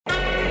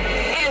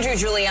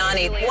Andrew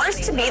Giuliani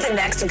wants to be the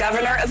next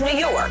governor of New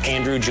York.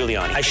 Andrew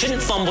Giuliani. I shouldn't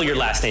fumble your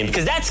last name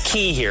because that's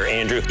key here,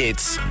 Andrew.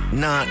 It's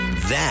not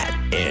that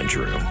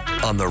Andrew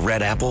on the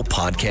Red Apple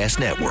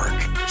Podcast Network.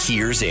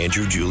 Here's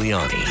Andrew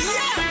Giuliani.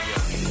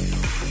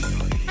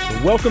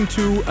 Welcome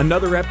to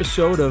another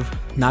episode of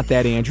Not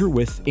That Andrew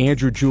with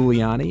Andrew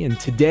Giuliani. And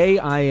today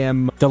I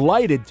am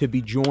delighted to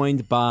be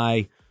joined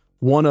by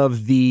one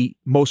of the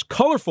most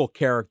colorful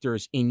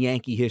characters in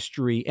Yankee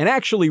history, and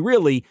actually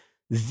really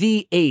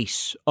the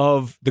ace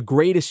of the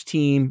greatest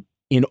team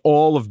in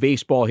all of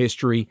baseball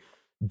history,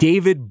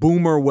 David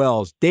Boomer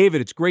Wells. David,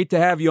 it's great to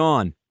have you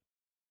on.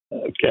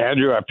 Okay,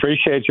 Andrew, I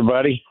appreciate you,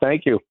 buddy.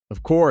 Thank you.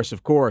 Of course,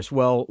 of course.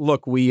 Well,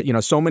 look,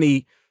 so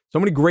many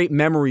great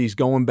memories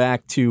going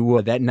back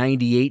to that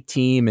 98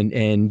 team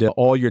and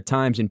all your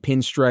times in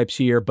pinstripes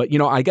here. But,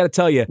 I got to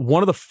tell you,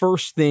 one of the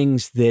first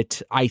things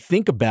that I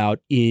think about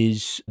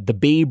is the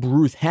Babe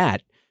Ruth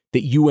hat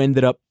that you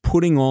ended up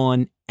putting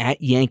on at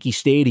Yankee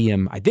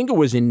Stadium. I think it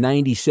was in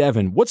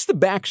 97. What's the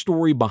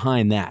backstory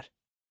behind that?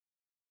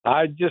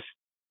 A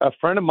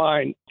friend of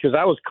mine, because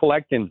I was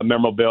collecting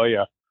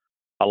memorabilia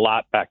a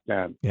lot back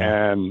then.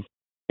 Yeah. And,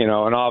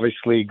 and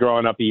obviously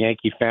growing up a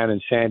Yankee fan in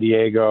San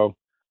Diego,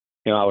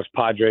 I was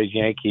Padres,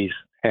 Yankees,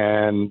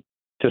 and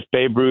just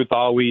Babe Ruth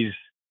always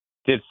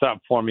did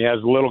something for me.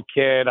 As a little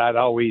kid, I'd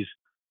always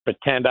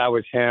pretend I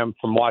was him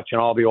from watching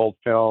all the old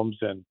films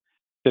and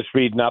just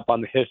reading up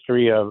on the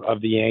history of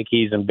the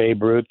Yankees and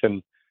Babe Ruth.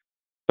 And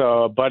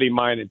so a buddy of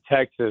mine in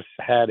Texas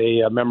had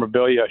a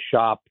memorabilia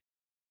shop,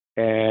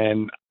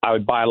 and I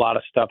would buy a lot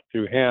of stuff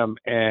through him.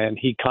 And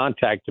he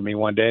contacted me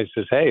one day and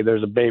says, "Hey,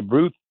 there's a Babe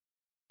Ruth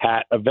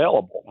hat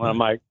available." And I'm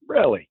like,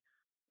 "Really?"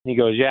 He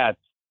goes, "Yeah, it's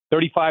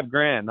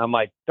 $35,000. I'm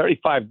like,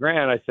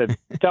 $35,000? I said,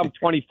 "Tell them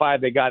 25,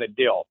 they got a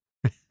deal.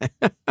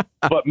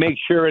 But make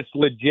sure it's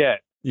legit."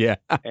 Yeah.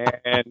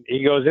 And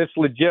he goes, "It's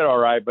legit, all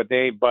right, but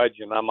they ain't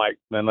budging." I'm like,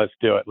 "Then let's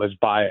do it. Let's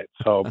buy it."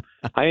 So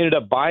I ended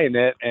up buying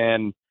it.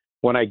 And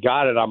when I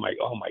got it, I'm like,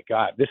 "Oh my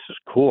God, this is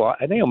cool.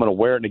 I think I'm going to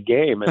wear it in a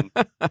game."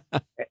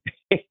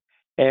 And,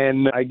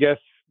 and I guess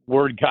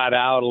word got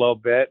out a little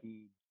bit,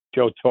 and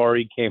Joe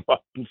Torre came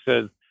up and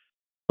says,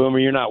 "Boomer,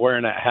 you're not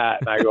wearing that hat."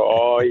 And I go,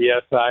 "Oh,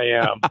 yes,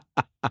 I am."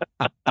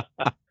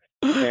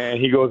 And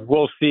he goes,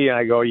 "We'll see." And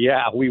I go,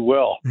 "Yeah, we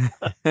will."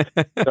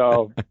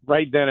 So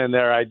right then and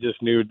there, I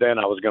just knew then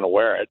I was going to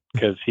wear it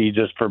because he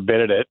just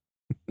forbid it.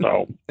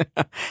 So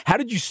how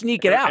did you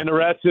sneak it out? And the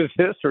rest is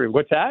history.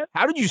 What's that?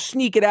 How did you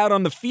sneak it out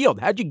on the field?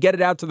 How'd you get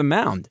it out to the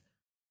mound?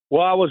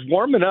 Well, I was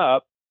warming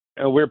up,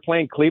 and we were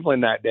playing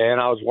Cleveland that day, and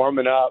I was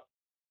warming up.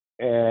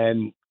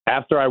 And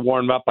after I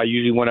warmed up, I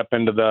usually went up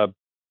into the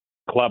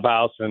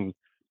clubhouse, and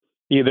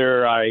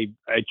either I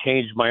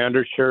changed my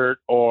undershirt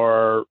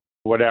or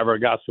whatever,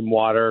 got some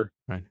water,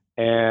 right,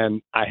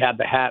 and I had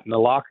the hat in the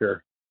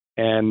locker.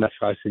 And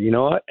so I said, "You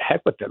know what?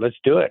 Heck with it. Let's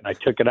do it." And I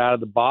took it out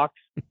of the box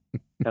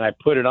and I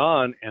put it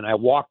on, and I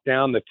walked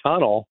down the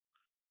tunnel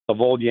of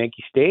old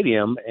Yankee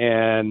Stadium,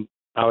 and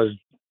I was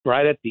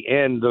right at the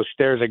end, those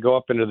stairs that go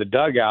up into the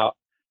dugout,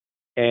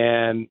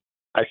 and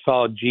I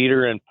saw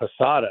Jeter and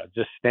Posada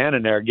just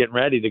standing there getting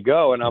ready to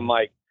go. And I'm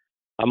like,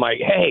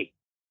 "Hey,"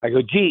 I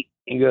go, "Jeet."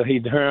 He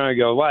turned around and I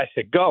go, "What?" I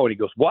said, "Go." And he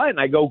goes, "What?" And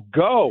I go,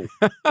 "Go."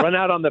 Run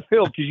out on the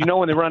field, because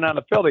when they run out on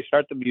the field, they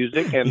start the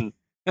music, and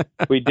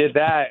we did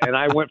that. And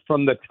I went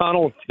from the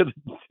tunnel to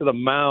the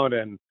mound,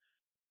 and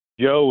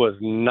Joe was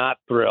not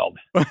thrilled.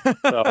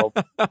 So,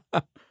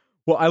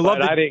 well,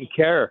 I didn't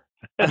care.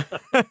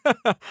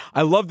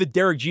 I love that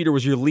Derek Jeter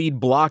was your lead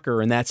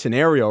blocker in that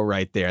scenario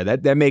right there.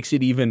 That makes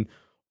it even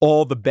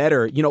all the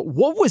better.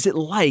 What was it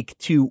like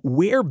to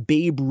wear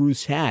Babe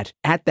Ruth's hat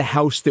at the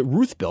house that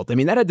Ruth built? I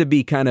mean, that had to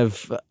be kind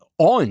of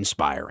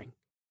awe-inspiring.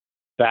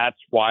 That's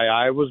why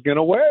I was going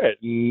to wear it.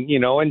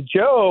 And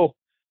Joe,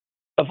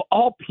 of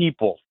all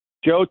people,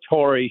 Joe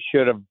Torre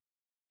should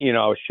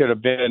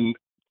have been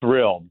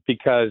thrilled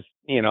because,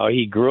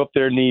 he grew up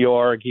there in New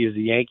York. He was a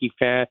Yankee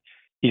fan.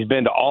 He's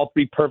been to all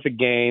three perfect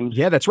games.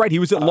 Yeah, that's right. He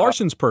was at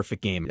Larson's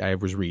perfect game, I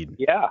was reading.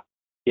 Yeah.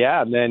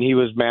 Yeah, and then he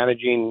was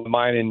managing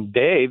mine and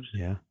Dave's.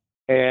 Yeah.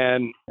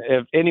 And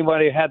if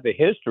anybody had the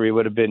history, it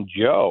would have been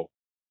Joe.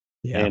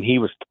 Yeah. And he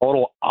was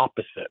total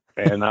opposite.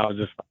 And I was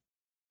just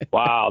like,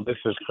 wow, this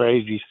is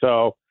crazy.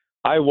 So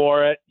I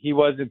wore it. He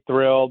wasn't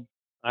thrilled.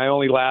 I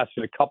only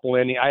lasted a couple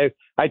innings.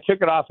 I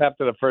took it off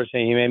after the first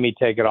inning. He made me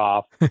take it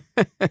off.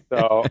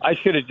 So I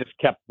should have just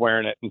kept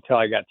wearing it until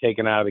I got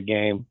taken out of the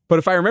game. But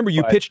if I remember,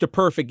 you pitched a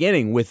perfect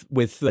inning with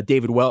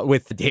David Well.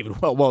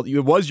 Well,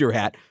 it was your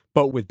hat,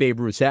 but with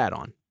Babe Ruth's hat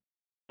on.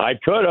 I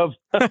could have.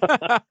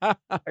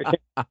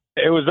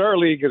 It was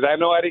early because I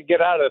know I didn't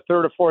get out of the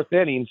third or fourth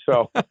inning,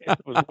 so it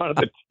was one of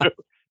the two. I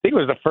think it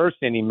was the first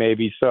inning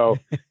maybe. So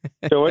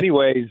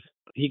anyways,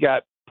 he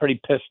got pretty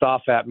pissed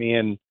off at me,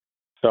 and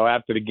so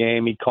after the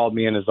game, he called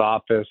me in his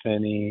office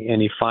and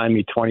he fined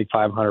me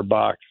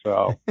 $2,500.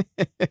 So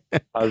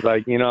I was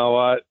like, "You know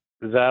what?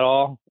 Is that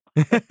all?"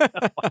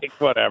 Like,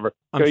 whatever.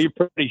 So you're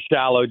pretty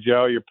shallow,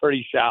 Joe. You're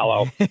pretty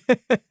shallow.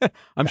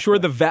 I'm sure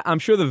the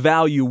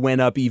value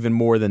went up even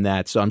more than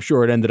that. So I'm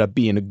sure it ended up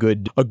being a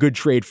good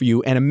trade for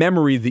you and a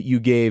memory that you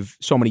gave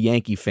so many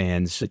Yankee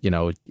fans,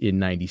 in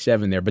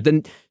 '97 there. But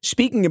then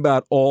speaking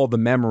about all the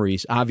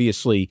memories,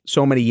 obviously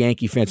so many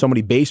Yankee fans, so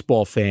many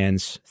baseball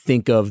fans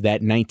think of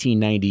that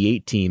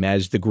 1998 team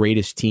as the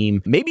greatest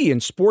team, maybe in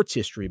sports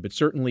history, but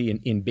certainly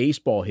in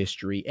baseball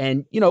history.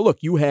 And, look,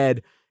 you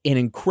had an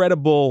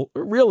incredible,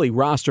 really,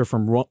 roster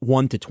from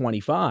 1 to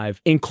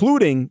 25,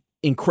 including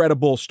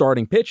incredible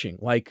starting pitching,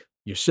 like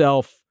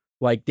yourself,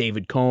 like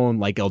David Cohn,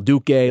 like El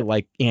Duque,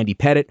 like Andy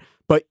Pettitte.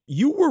 But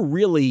you were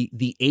really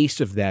the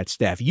ace of that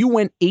staff. You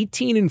went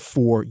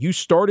 18-4. You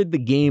started the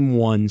game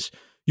ones.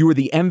 You were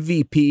the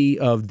MVP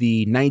of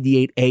the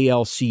 98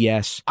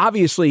 ALCS.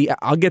 Obviously,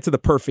 I'll get to the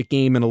perfect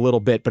game in a little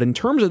bit, but in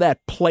terms of that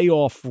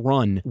playoff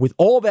run, with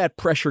all that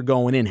pressure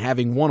going in,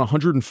 having won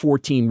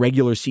 114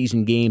 regular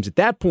season games, at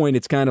that point,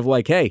 it's kind of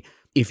like, hey,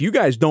 if you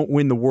guys don't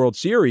win the World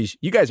Series,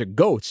 you guys are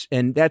GOATs.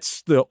 And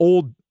that's the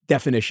old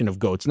definition of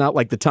GOATs, not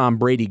like the Tom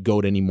Brady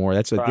GOAT anymore.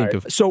 That's what I think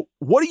of. So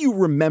what do you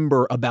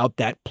remember about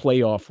that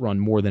playoff run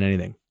more than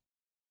anything?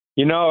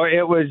 It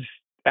was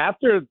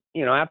after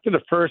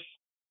the first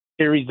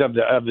series of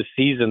the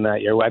season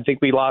that year. I think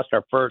we lost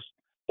our first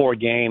 4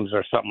 games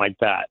or something like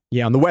that.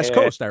 Yeah, on the West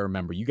Coast, I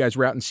remember. You guys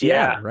were out in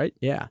Seattle, right?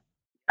 Yeah.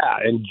 Yeah,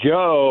 and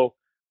Joe,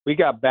 we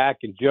got back,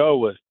 and Joe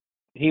was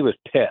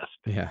pissed.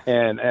 Yeah.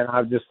 And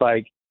I was just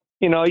like,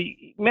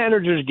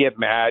 managers get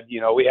mad.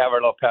 We have our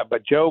little pet.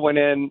 But Joe went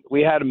in.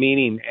 We had a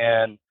meeting,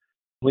 and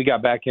we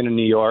got back into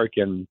New York,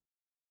 and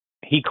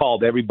he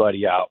called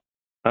everybody out.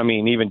 I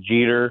mean, even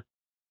Jeter.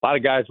 A lot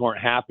of guys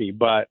weren't happy,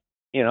 but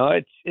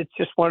it's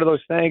just one of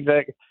those things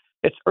that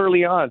it's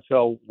early on.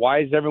 So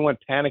why is everyone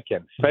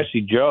panicking,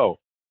 especially Joe?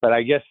 But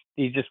I guess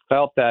he just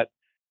felt that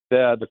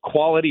the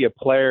quality of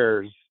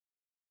players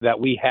that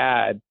we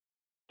had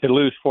to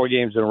lose 4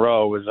 games in a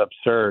row was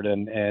absurd,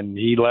 and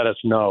he let us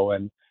know,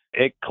 and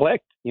it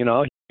clicked.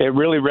 It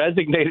really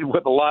resonated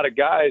with a lot of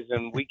guys,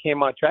 and we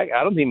came on track.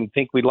 I don't even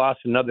think we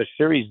lost another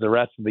series the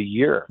rest of the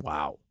year.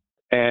 Wow.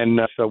 And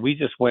so we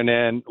just went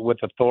in with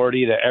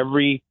authority to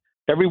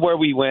everywhere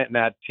we went in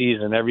that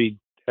season, every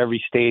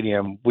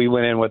stadium, we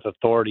went in with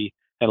authority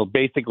and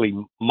basically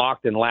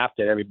mocked and laughed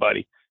at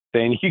everybody,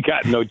 saying, you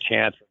got no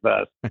chance with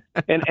us.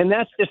 And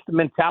that's just the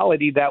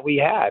mentality that we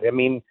had. I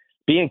mean,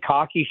 being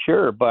cocky,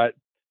 sure, but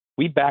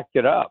we backed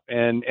it up.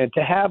 And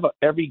to have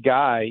every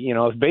guy,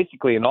 it's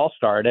basically an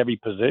all-star at every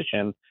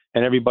position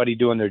and everybody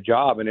doing their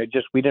job. And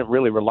we didn't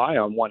really rely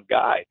on one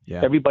guy.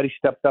 Yeah. Everybody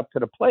stepped up to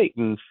the plate.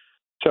 And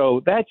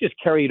so that just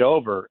carried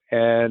over.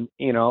 And,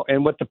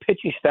 and with the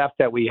pitching staff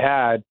that we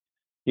had,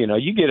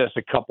 you get us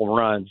a couple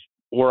runs,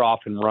 we're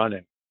off and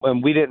running.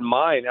 And we didn't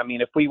mind. I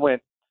mean, if we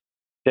went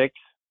 6,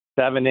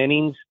 7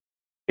 innings,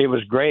 it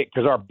was great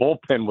because our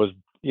bullpen was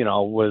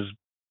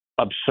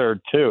absurd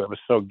too. It was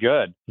so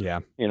good. Yeah.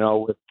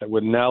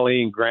 With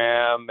Nelly and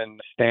Graham and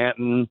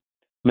Stanton,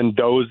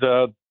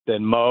 Mendoza,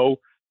 then Mo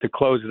to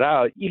close it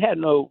out. You had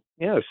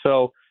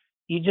so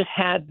you just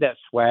had that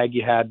swag.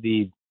 You had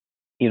you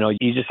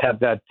just had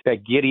that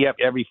giddy up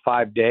every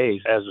 5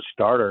 days as a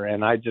starter.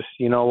 And I just,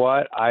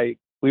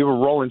 we were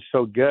rolling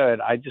so good.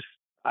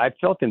 I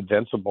felt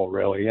invincible,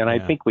 really. And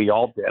I think we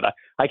all did.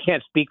 I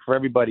can't speak for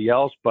everybody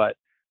else, but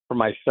for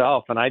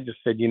myself. And I just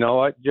said, you know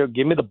what, Joe,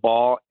 give me the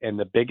ball in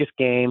the biggest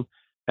game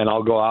and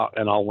I'll go out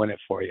and I'll win it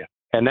for you.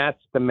 And that's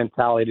the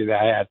mentality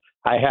that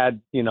I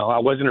had. I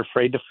wasn't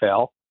afraid to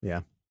fail.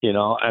 Yeah.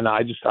 And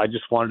I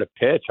just wanted to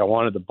pitch. I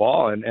wanted the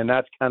ball. And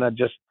that's kind of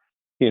just,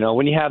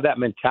 when you have that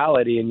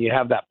mentality and you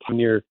have that in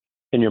your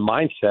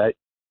mindset,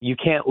 you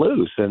can't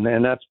lose.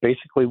 And that's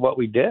basically what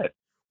we did.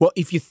 Well,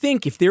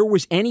 if there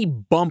was any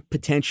bump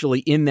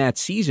potentially in that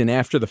season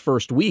after the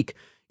first week,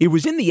 it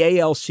was in the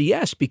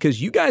ALCS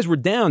because you guys were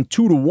down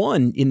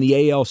 2-1 in the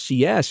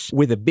ALCS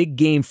with a big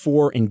Game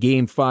 4 and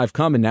Game 5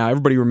 coming. Now,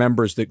 everybody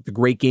remembers the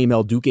great game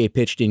El Duque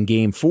pitched in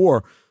Game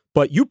 4,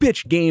 but you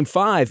pitched Game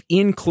 5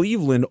 in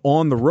Cleveland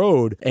on the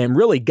road and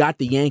really got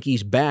the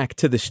Yankees back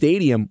to the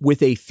stadium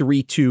with a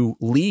 3-2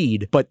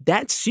 lead. But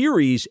that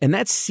series and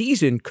that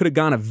season could have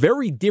gone a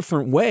very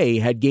different way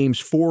had Games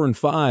 4 and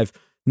 5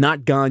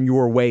 not gone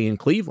your way in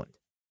Cleveland.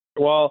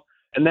 Well,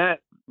 and that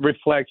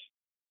reflects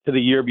to the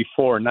year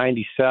before,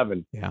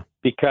 97. Yeah.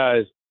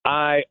 Because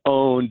I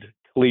owned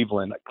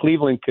Cleveland.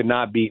 Cleveland could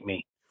not beat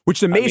me. Which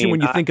is amazing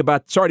when you think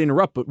about, sorry to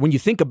interrupt, but when you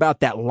think about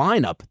that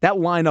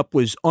lineup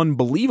was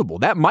unbelievable.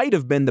 That might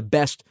have been the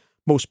best,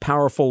 most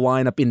powerful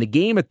lineup in the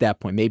game at that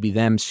point. Maybe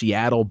them,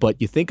 Seattle, but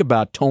you think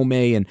about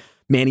Tomei and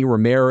Manny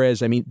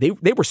Ramirez. I mean,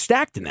 they were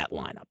stacked in that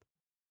lineup.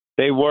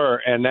 They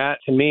were, and that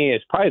to me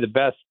is probably the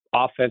best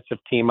offensive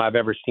team I've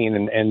ever seen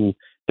in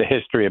the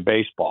history of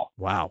baseball.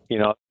 Wow.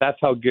 That's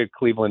how good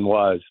Cleveland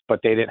was, but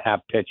they didn't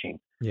have pitching.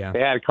 Yeah. They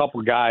had a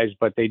couple guys,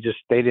 but they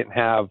didn't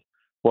have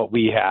what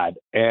we had.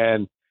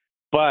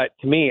 But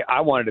to me,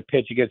 I wanted to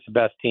pitch against the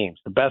best teams,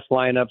 the best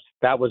lineups.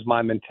 That was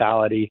my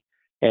mentality.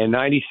 And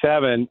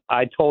 97,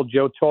 I told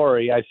Joe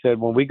Torre, I said,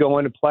 when we go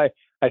in to play,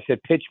 I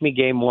said, pitch me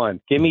game one.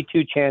 Give me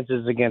 2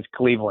 chances against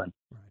Cleveland.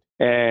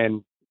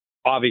 And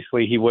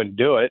obviously he wouldn't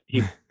do it.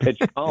 He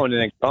pitched Cone,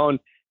 and then Cone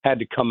had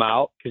to come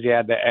out because he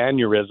had the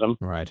aneurysm.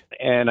 Right.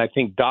 And I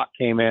think Doc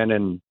came in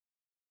and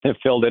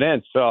filled it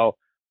in. So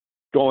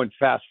going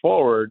fast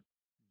forward,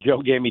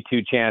 Joe gave me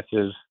 2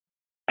 chances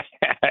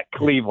at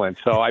Cleveland.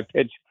 So I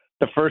pitched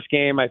the first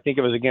game, I think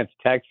it was against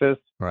Texas.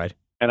 Right.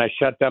 And I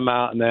shut them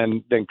out,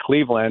 and then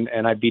Cleveland,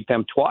 and I beat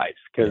them twice.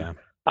 Because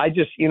I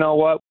just, you know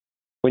what,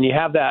 when you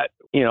have that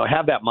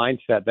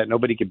mindset that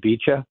nobody could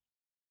beat you,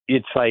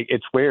 it's like,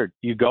 it's weird.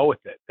 You go with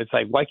it. It's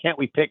like, why can't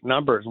we pick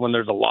numbers when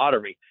there's a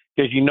lottery?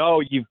 Because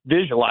you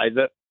visualize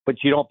it, but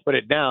you don't put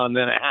it down, and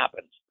then it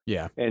happens.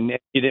 Yeah. And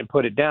you didn't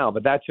put it down.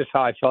 But that's just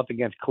how I felt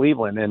against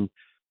Cleveland. And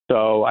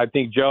so I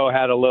think Joe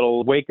had a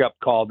little wake-up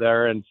call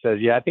there and says,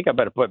 I think I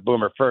better put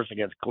Boomer first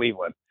against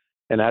Cleveland.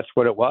 And that's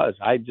what it was.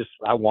 I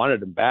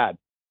wanted him bad.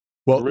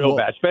 Real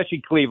bad,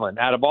 especially Cleveland.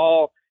 Out of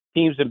all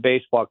teams in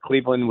baseball,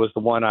 Cleveland was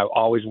the one I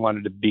always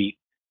wanted to beat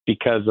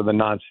because of the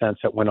nonsense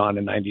that went on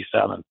in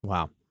 '97.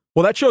 Wow.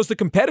 Well, that shows the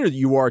competitor that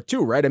you are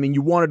too, right? I mean,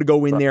 you wanted to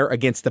go in there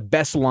against the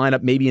best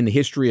lineup maybe in the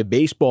history of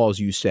baseball, as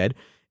you said,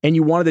 and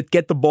you wanted to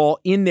get the ball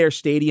in their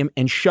stadium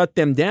and shut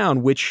them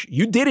down, which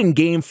you did in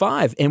Game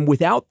 5. And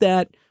without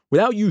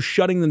you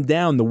shutting them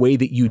down the way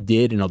that you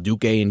did in El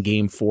Duque in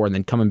Game 4 and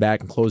then coming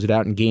back and close it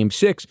out in Game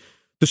 6,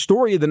 the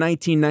story of the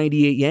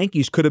 1998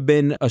 Yankees could have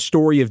been a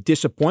story of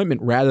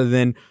disappointment rather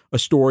than a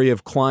story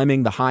of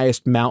climbing the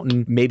highest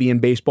mountain maybe in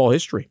baseball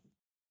history.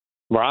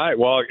 Right.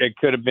 Well, it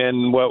could have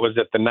been, what was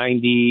it, the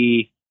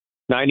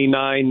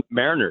 99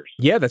 Mariners.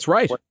 Yeah, that's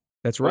right.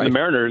 That's right. The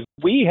Mariners.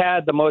 We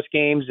had the most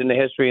games in the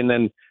history, and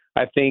then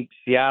I think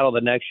Seattle the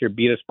next year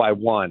beat us by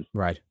 1.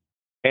 Right.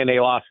 And they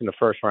lost in the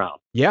first round.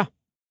 Yeah,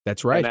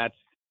 that's right.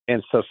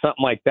 And so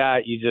something like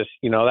that, you just,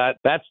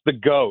 that's the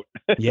GOAT.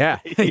 Yeah.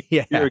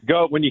 Yeah. You're a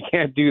GOAT when you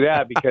can't do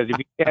that, because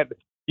if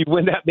you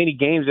win that many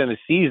games in a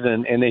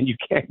season and then you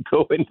can't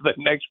go into the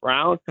next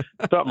round,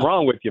 something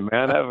wrong with you,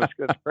 man.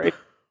 That's great.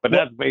 But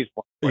that's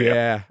baseball.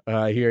 Yeah,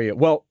 I hear you.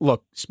 Well,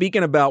 look,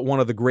 speaking about one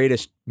of the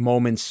greatest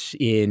moments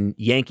in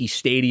Yankee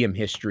Stadium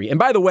history, and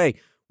by the way,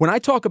 when I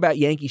talk about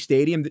Yankee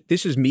Stadium,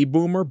 this is me,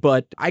 Boomer,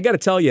 but I got to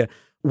tell you,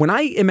 when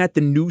I am at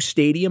the new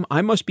stadium,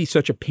 I must be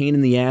such a pain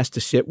in the ass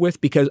to sit with,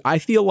 because I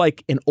feel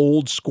like an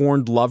old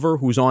scorned lover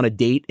who's on a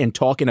date and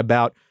talking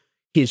about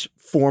his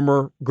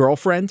former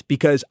girlfriend,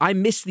 because I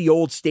miss the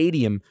old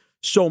stadium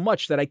so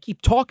much that I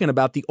keep talking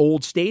about the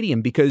old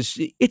stadium, because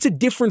it's a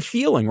different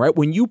feeling, right?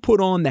 When you put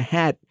on the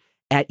hat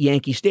at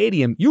Yankee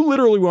Stadium, you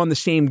literally were on the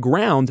same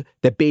ground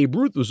that Babe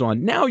Ruth was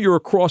on. Now you're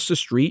across the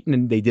street,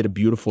 and they did a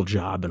beautiful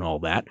job and all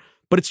that,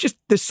 but it's just,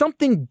 there's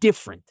something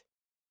different.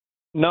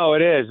 No,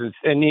 it is.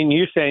 And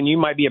you're saying you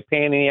might be a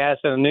pain in the ass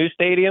in a new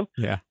stadium?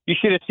 Yeah. You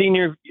should have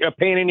seen a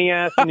pain in the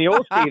ass in the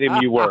old stadium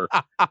you were.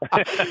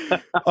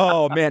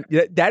 Oh, man.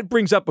 That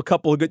brings up a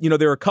couple of good,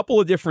 there are a couple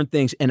of different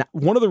things. And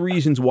one of the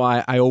reasons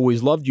why I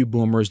always loved you,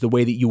 Boomer, is the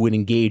way that you would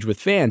engage with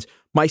fans,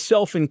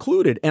 myself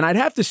included. And I'd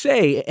have to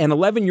say, an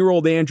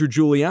 11-year-old Andrew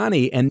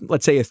Giuliani and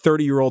let's say a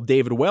 30-year-old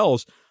David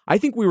Wells, I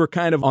think we were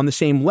kind of on the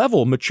same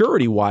level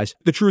maturity-wise.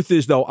 The truth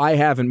is, though, I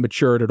haven't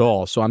matured at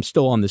all, so I'm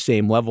still on the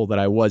same level that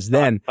I was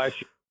then.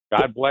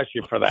 God bless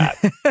you for that.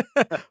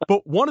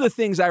 But one of the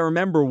things I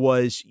remember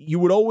was you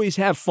would always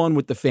have fun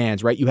with the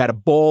fans, right? You had a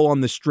ball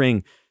on the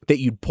string that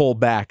you'd pull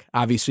back.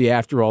 Obviously,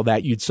 after all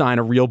that, you'd sign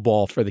a real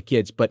ball for the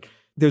kids. But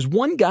there's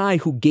one guy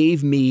who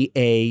gave me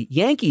a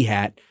Yankee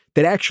hat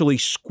that actually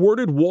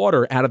squirted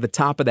water out of the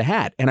top of the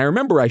hat. And I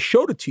remember I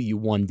showed it to you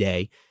one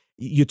day.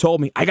 You told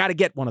me, I got to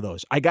get one of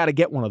those. I got to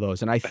get one of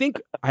those. And I think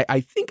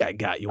I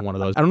got you one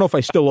of those. I don't know if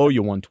I still owe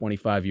you one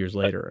 25 years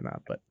later or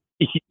not, but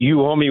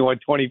you owe me one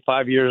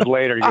 25 years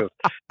later.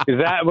 Because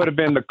that would have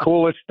been the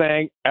coolest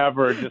thing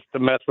ever, just to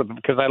mess with them,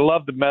 because I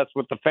love to mess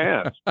with the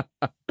fans.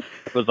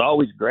 It was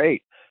always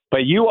great.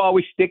 But you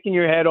always sticking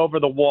your head over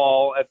the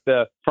wall at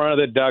the front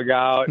of the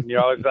dugout, and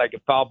you're always like, a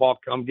foul ball,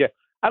 come get.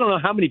 I don't know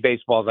how many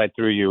baseballs I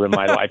threw you in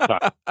my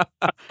lifetime.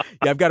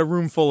 Yeah, I've got a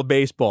room full of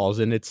baseballs,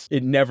 and it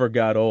never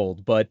got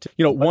old. But,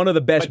 one of the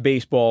best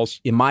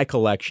baseballs in my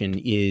collection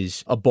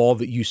is a ball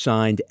that you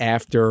signed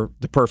after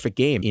the perfect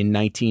game in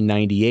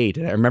 1998.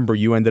 And I remember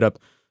you ended up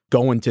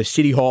going to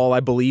City Hall,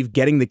 I believe,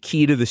 getting the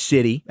key to the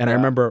city. And I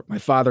remember my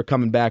father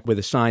coming back with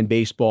a signed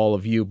baseball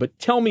of you. But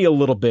tell me a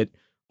little bit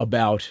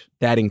about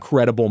that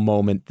incredible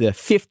moment, the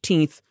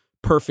 15th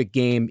perfect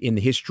game in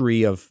the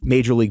history of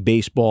Major League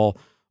Baseball,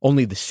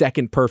 only the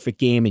second perfect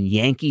game in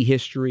Yankee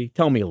history.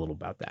 Tell me a little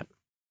about that.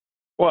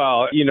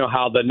 Well, you know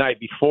how the night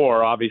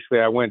before,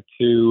 obviously, I went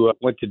to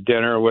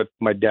dinner with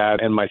my dad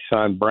and my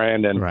son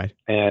Brandon, right?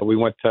 And we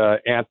went to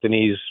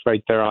Anthony's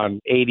right there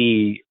on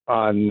 82nd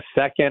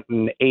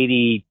and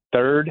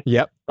 83rd,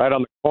 yep, right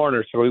on the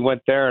corner. So we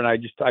went there, and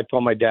I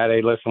told my dad,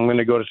 "Hey, listen, I'm going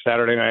to go to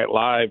Saturday Night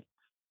Live.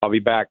 I'll be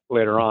back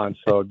later on,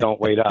 so don't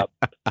wait up."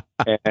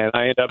 And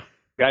I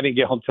didn't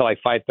get home till like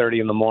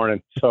 5:30 in the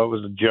morning, so it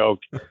was a joke,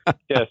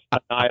 just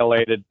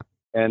annihilated.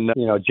 And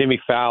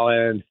Jimmy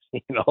Fallon,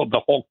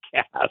 the whole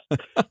cast,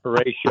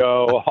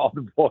 Horatio, all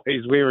the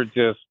boys, we were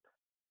just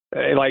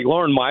like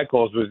Lauren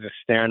Michaels was just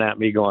staring at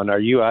me going, "Are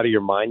you out of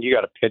your mind? You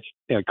got to pitch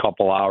in a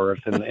couple hours."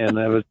 And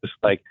it was just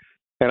like,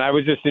 and I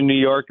was just in New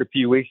York a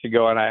few weeks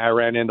ago, and I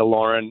ran into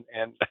Lauren,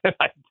 and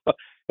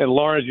and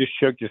Lauren just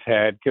shook his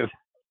head because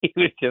he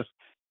was just.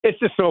 It's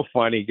just so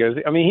funny because,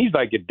 I mean, he's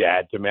like a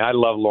dad to me. I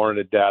love Lauren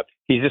to death.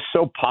 He's just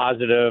so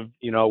positive,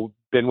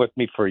 been with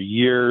me for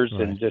years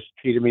and just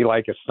treated me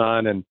like a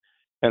son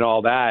and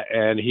all that.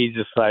 And he's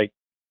just like,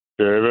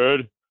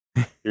 "David,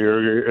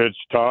 it's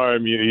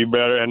time. You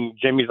better." And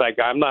Jimmy's like,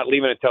 "I'm not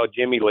leaving until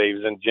Jimmy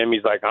leaves." And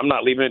Jimmy's like, "I'm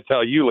not leaving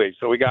until you leave."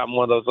 So we got him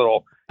one of those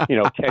little,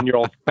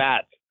 10-year-old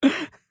spats.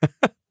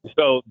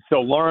 So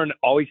Lauren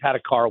always had a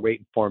car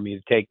waiting for me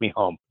to take me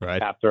home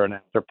after an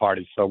after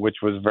party. So, which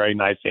was very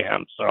nice of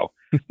him. So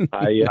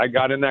I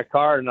got in that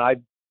car and I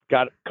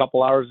got a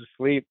couple hours of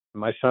sleep.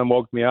 My son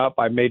woke me up.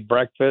 I made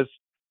breakfast.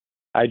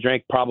 I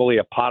drank probably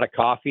a pot of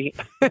coffee.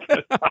 I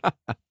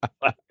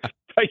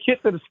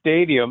get to the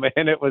stadium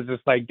and it was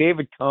just like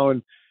David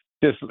Cohn,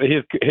 just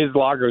his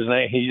logger's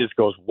name. He just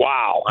goes,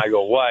 "Wow." I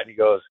go, "What?" He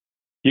goes,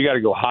 "You got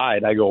to go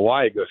hide." I go,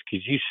 "Why?" He goes,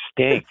 "Because you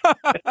stink."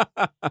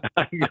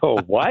 I go,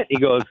 "What?" He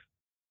goes,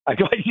 I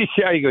go,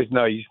 "Yeah." He goes,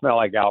 "No, you smell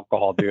like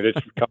alcohol, dude.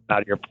 It's coming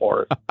out of your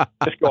pores.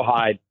 Just go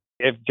hide.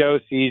 If Joe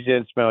sees you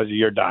and smells you,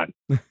 you're done."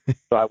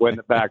 So I went in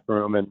the back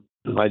room and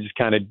I just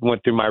kind of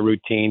went through my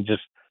routine,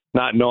 just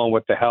not knowing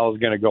what the hell is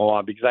going to go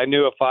on, because I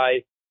knew if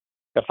I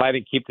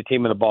didn't keep the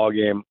team in the ball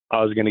game,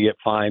 I was going to get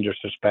fined or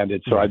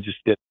suspended. So I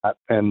just did that.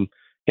 And,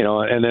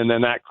 and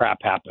then that crap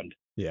happened.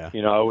 Yeah.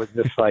 It was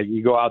just like,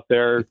 you go out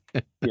there,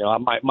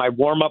 my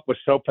warm up was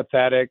so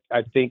pathetic.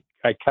 I think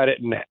I cut it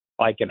in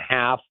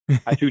half.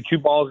 I threw 2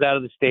 balls out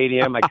of the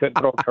stadium. I couldn't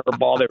throw a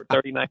curveball. They were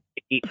 39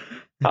 feet.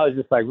 I was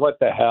just like, what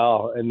the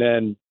hell? And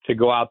then to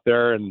go out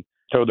there and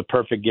throw the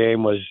perfect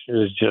game was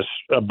just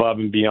above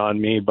and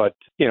beyond me. But,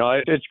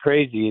 it's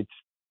crazy. It's,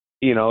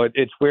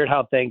 it's weird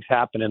how things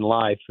happen in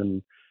life.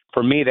 And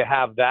for me to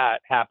have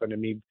that happen to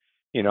me,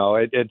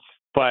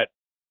 but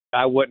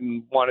I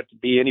wouldn't want it to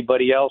be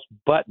anybody else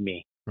but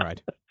me.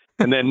 Right.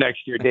 And then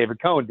next year, David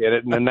Cohn did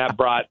it. And then that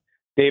brought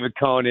David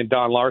Cohn and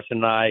Don Larson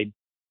and I,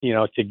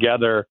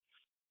 together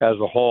as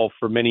a whole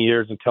for many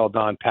years until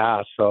Don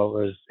passed. So it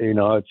was,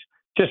 it's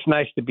just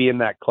nice to be in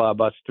that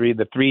club, us three,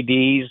 the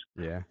 3Ds.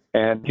 Yeah.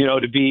 And,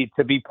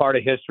 to be part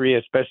of history,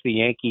 especially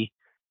Yankee,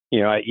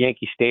 at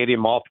Yankee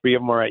Stadium. All 3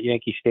 of them are at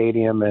Yankee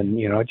Stadium. And,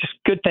 just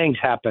good things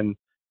happen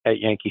at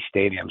Yankee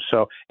Stadium.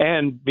 So,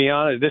 and be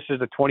honest, this is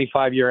the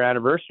 25-year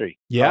anniversary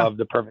of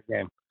the perfect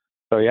game.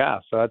 So,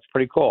 so that's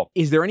pretty cool.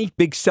 Is there any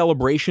big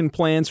celebration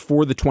plans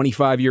for the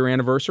 25-year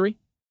anniversary?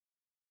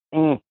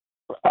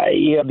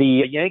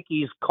 The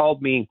Yankees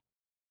called me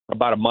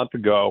about a month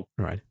ago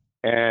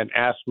and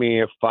asked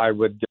me if I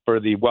would for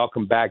the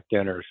welcome back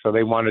dinner. So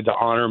they wanted to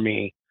honor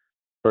me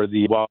for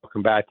the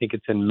welcome back. I think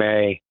it's in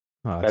May.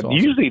 Oh, that's awesome.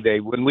 Usually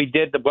when we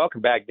did the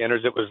welcome back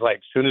dinners, it was like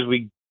as soon as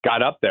we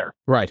got up there.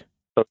 Right.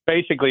 So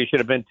basically it should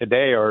have been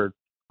today or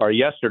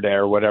yesterday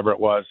or whatever it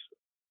was.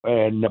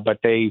 But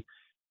they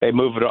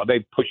move it,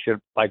 they push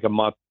it like a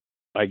month,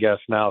 I guess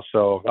now.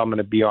 So I'm going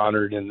to be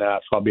honored in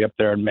that. So I'll be up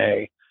there in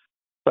May.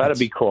 So that'd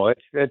be cool.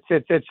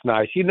 It's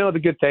nice. The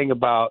good thing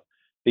about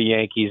the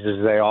Yankees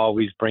is they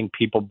always bring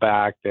people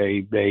back.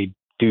 They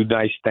do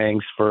nice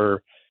things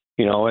for,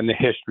 in the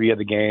history of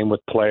the game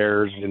with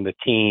players and the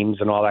teams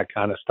and all that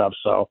kind of stuff.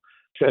 So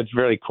it's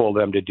really cool of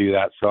them to do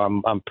that. So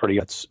I'm pretty.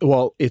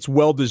 It's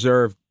well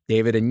deserved,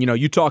 David. And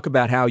you talk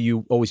about how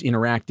you always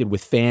interacted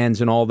with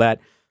fans and all that,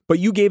 but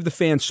you gave the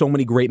fans so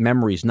many great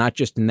memories, not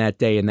just in that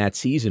day and that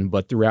season,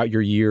 but throughout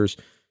your years.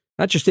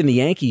 Not just in the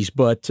Yankees,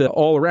 but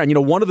all around.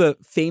 One of the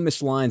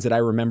famous lines that I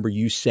remember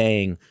you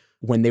saying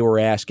when they were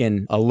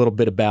asking a little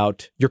bit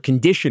about your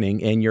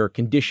conditioning and your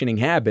conditioning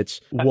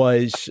habits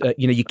was,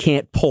 you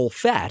can't pull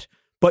fat.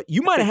 But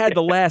you might have had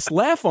the last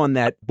laugh on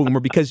that, Boomer,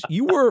 because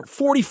you were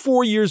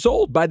 44 years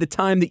old by the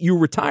time that you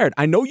retired.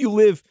 I know you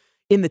live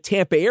in the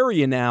Tampa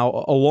area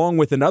now, along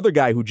with another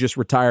guy who just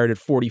retired at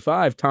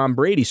 45, Tom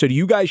Brady. So do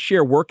you guys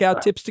share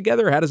workout tips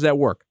together, or how does that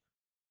work?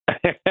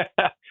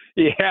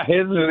 Yeah,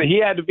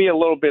 he had to be a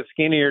little bit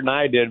skinnier than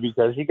I did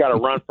because he got to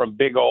run from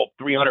big old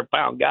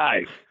 300-pound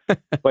guys.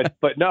 But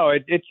no,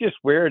 it's just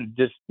weird.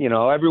 Just,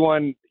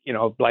 everyone,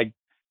 like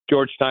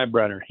George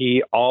Steinbrenner,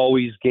 he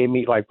always gave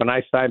me, like when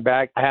I signed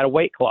back, I had a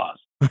weight clause.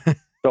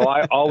 So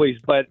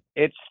but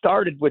it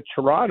started with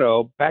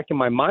Toronto back in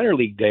my minor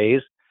league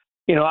days.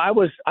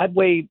 I'd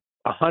weigh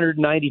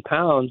 190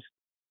 pounds.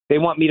 They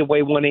want me to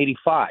weigh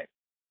 185.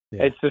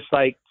 Yeah. It's just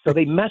like, so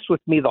they mess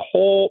with me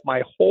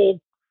my whole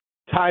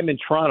time in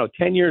Toronto.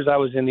 10 years I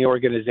was in the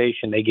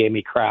organization, they gave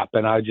me crap,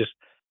 and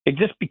it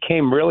just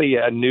became really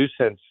a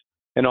nuisance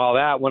and all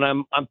that. When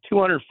I'm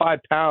 205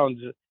 pounds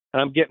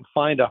and I'm getting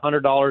fined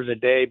 $100 a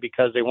day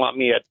because they want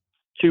me at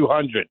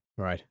 200.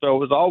 Right. So it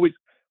was always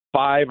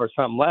 5 or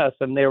something less,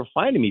 and they were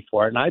finding me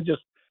for it. And I'm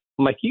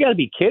like, you got to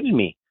be kidding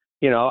me.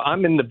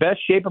 I'm in the best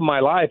shape of my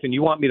life, and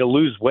you want me to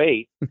lose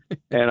weight,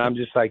 and I'm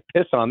just like,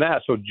 piss on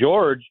that. So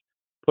George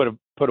put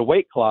a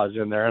weight clause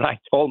in there, and I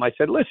told him, I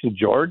said, listen,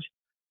 George,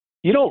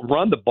 you don't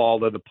run the ball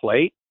to the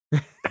plate.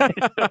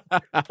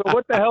 So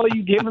what the hell are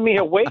you giving me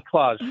a weight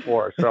clause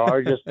for? So I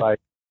was just like,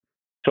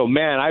 so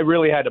man, I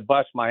really had to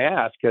bust my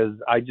ass because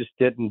I just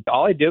didn't.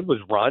 All I did was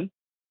run.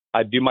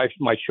 I'd do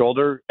my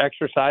shoulder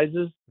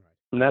exercises,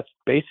 and that's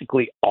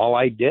basically all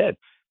I did.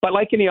 But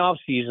like in the off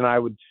season, I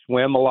would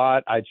swim a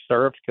lot. I'd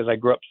surf because I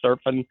grew up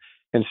surfing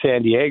in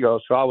San Diego,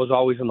 so I was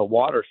always in the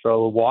water.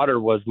 So the water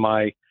was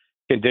my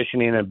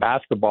conditioning and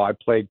basketball. I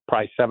played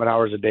probably 7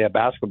 hours a day of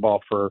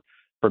basketball for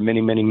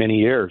many, many, many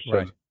years.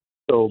 Right.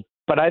 So,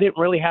 but I didn't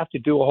really have to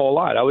do a whole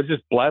lot. I was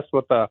just blessed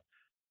with the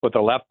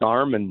left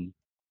arm and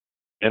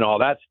all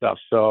that stuff.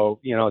 So,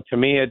 to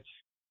me, it's,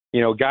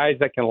 guys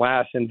that can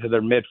last into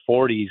their mid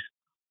 40s,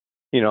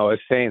 is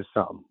saying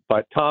something.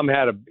 But Tom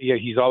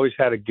he's always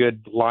had a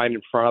good line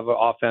in front of an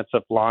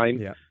offensive line.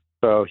 Yeah.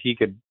 So he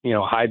could,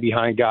 hide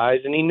behind guys,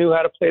 and he knew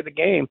how to play the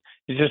game.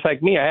 It's just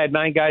like me. I had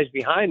 9 guys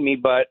behind me,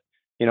 but,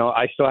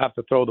 I still have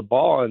to throw the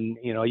ball, and,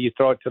 you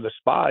throw it to the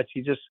spots.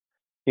 You just,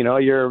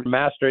 you're a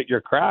master at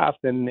your craft,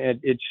 and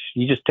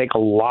you just take a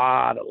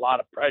lot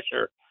of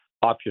pressure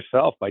off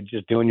yourself by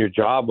just doing your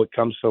job, what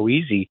comes so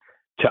easy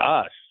to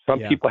us. Some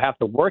people have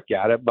to work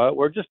at it, but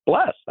we're just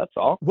blessed. That's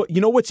all. Well,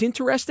 what's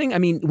interesting? I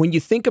mean, when you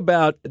think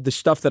about the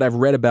stuff that I've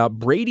read about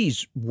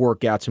Brady's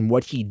workouts and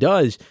what he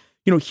does,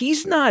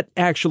 he's not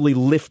actually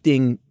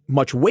lifting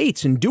much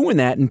weights and doing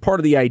that. And part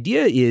of the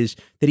idea is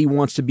that he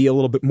wants to be a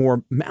little bit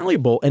more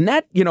malleable, and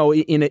that,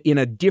 in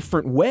a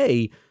different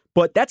way.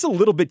 But that's a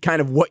little bit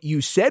kind of what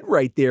you said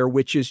right there,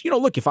 which is,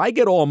 look, if I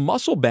get all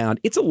muscle bound,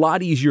 it's a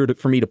lot easier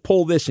for me to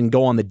pull this and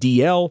go on the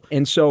DL.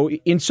 And so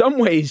in some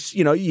ways,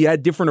 you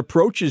had different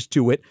approaches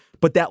to it,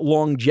 but that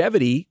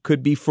longevity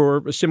could be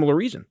for a similar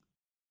reason.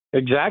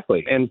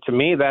 Exactly. And to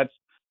me,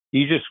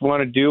 you just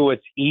want to do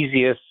what's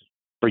easiest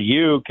for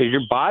you because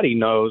your body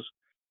knows,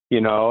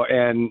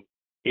 and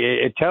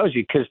it tells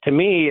you. Because to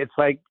me, it's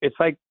like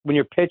when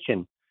you're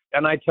pitching.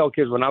 And I tell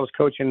kids when I was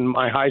coaching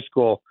my high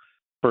school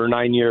for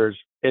 9 years,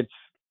 it's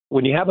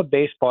when you have a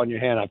baseball in your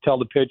hand, I tell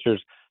the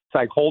pitchers, it's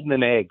like holding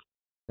an egg.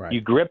 Right.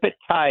 You grip it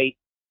tight,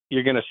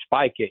 you're going to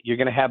spike it. You're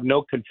going to have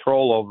no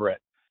control over it.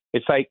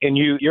 It's like, and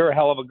you're a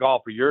hell of a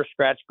golfer. You're a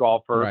scratch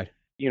golfer. Right.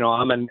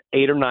 I'm an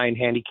 8 or 9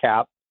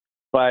 handicap.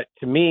 But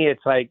to me,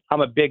 it's like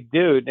I'm a big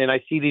dude, and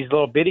I see these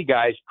little bitty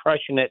guys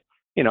crushing it,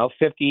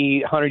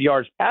 50, 100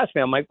 yards past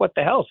me. I'm like, what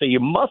the hell? So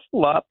you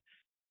muscle up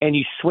and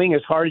you swing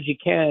as hard as you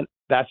can.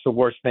 That's the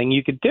worst thing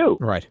you could do.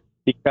 Right.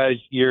 Because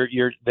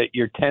you're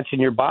tensing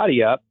your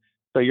body up,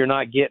 so you're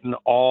not getting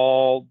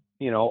all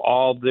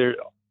the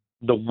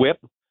whip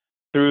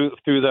through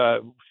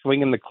the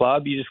swinging the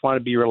club. You just want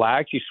to be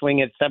relaxed. You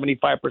swing at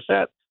 75%,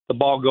 the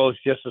ball goes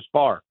just as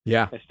far.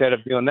 Yeah. Instead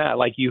of doing that,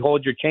 like you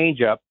hold your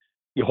change up,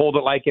 you hold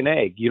it like an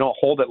egg. You don't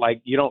hold it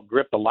you don't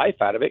grip the life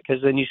out of it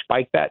because then you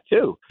spike that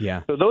too.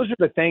 Yeah. So those are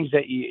the things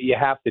that you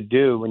have to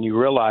do when you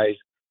realize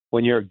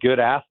when you're a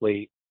good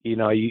athlete. You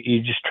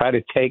just try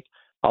to take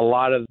a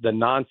lot of the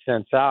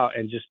nonsense out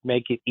and just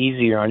make it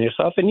easier on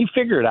yourself. And you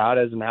figure it out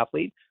as an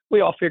athlete. We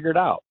all figure it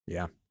out.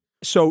 Yeah.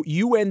 So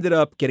you ended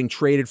up getting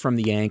traded from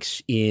the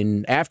Yanks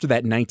after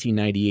that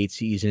 1998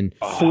 season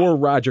for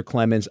Roger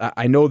Clemens.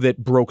 I know that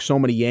broke so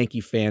many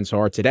Yankee fans'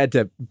 hearts. It had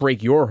to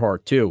break your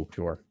heart too.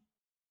 Sure.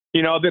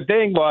 The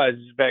thing was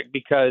that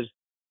because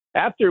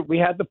after we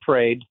had the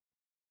parade,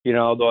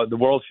 the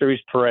World Series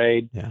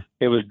parade,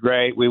 It was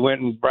great. We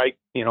went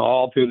and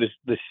all through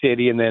the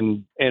city and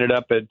then ended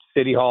up at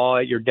City Hall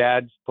at your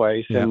dad's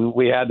place. Yeah. And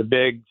we had the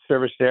big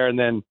service there. And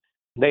then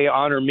they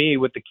honor me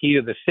with the key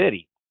to the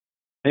city.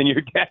 And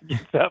your dad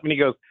gets up and he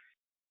goes,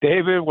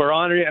 David, we're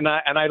honoring you.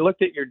 And I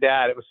looked at your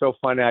dad. It was so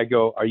funny. I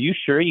go, are you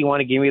sure you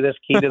want to give me this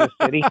key to the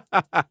city?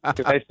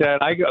 Because I said,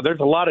 there's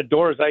a lot of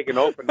doors I can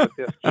open with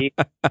this key.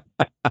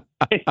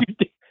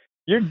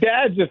 Your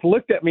dad just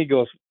looked at me and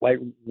goes, like,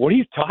 what are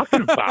you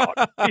talking about?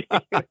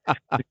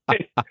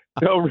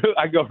 So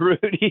I go,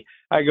 Rudy,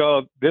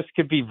 this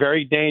could be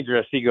very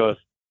dangerous. He goes,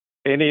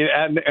 and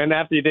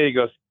after he did, he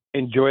goes,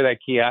 enjoy that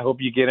key. I hope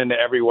you get into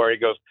everywhere. He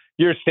goes,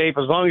 you're safe.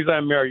 As long as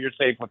I'm there, you're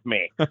safe with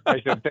me. I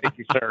said, thank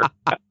you, sir.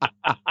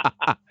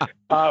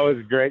 Oh, it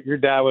was great. Your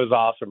dad was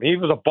awesome. He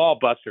was a ball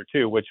buster,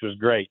 too, which was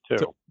great,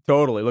 too.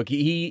 Totally. Look,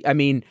 he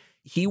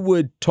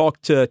would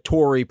talk to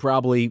Torrey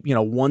probably,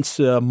 once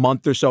a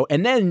month or so.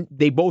 And then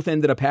they both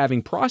ended up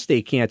having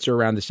prostate cancer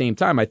around the same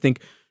time. I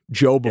think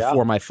Joe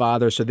before my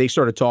father. So they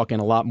started talking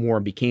a lot more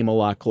and became a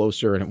lot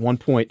closer. And at one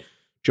point,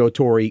 Joe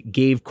Torre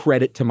gave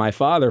credit to my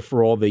father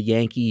for all the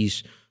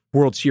Yankees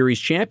World Series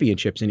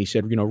championships. And he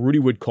said, Rudy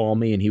would call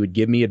me and he would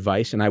give me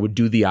advice and I would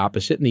do the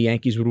opposite and the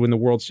Yankees would win the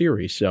World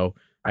Series. So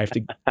I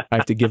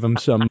have to give him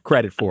some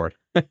credit for it.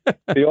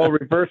 The old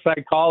reverse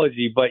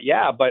psychology. But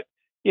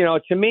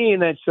to me,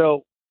 and then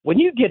so when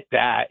you get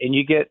that and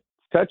you get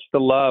such the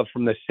love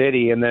from the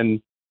city and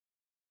then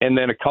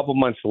a couple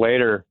months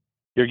later,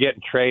 you're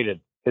getting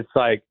traded. It's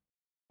like,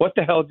 what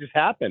the hell just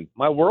happened?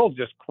 My world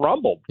just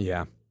crumbled.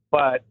 Yeah.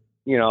 But,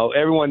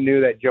 everyone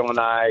knew that Joe and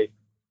I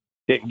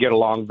didn't get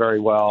along very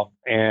well.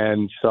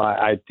 And so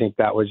I think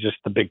that was just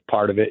the big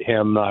part of it.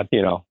 Him,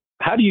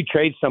 how do you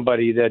trade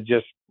somebody that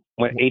just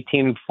went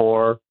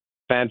 18-4,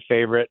 fan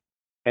favorite,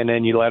 and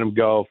then you let him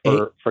go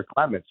for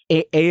Clemens.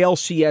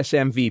 ALCS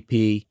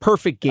MVP,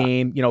 perfect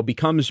game,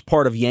 becomes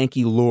part of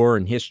Yankee lore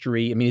and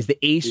history. I mean, he's the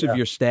ace of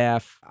your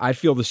staff. I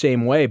feel the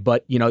same way,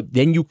 but,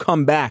 then you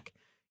come back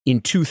in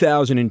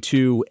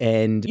 2002,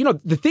 and,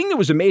 the thing that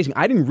was amazing,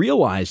 I didn't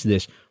realize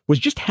this, was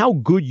just how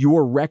good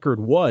your record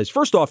was.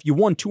 First off, you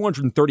won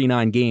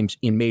 239 games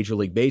in Major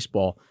League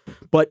Baseball,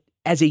 but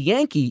as a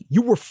Yankee,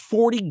 you were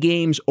 40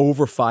 games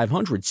over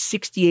 500,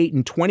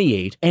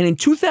 68-28. And in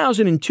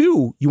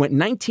 2002, you went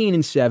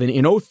 19-7.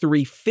 In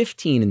 03,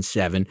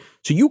 15-7.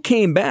 So you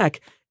came back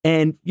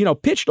and,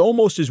 pitched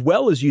almost as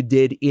well as you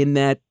did in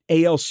that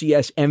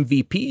ALCS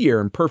MVP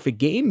year and perfect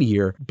game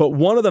year. But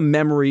one of the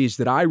memories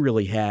that I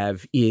really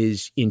have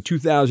is in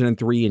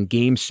 2003 in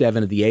Game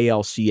 7 of the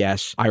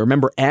ALCS. I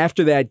remember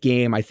after that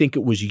game, I think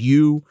it was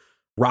you,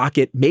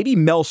 Rocket, maybe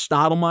Mel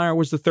Stottlemyre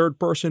was the third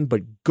person,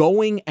 but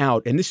going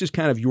out, and this is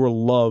kind of your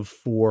love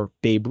for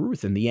Babe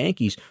Ruth and the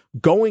Yankees,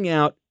 going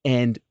out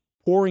and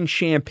pouring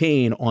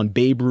champagne on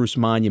Babe Ruth's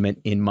monument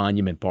in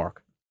Monument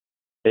Park.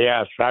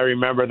 Yes, I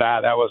remember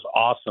that. That was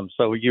awesome.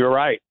 So you're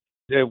right.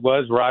 It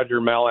was Roger,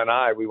 Mel, and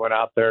I. We went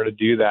out there to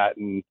do that.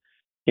 And,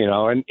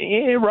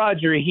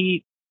 Roger,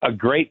 a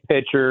great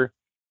pitcher.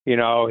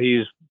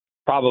 He's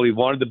probably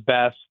one of the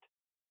best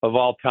of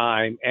all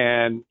time.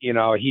 And,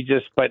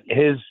 but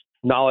his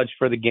knowledge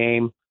for the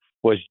game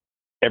was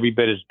every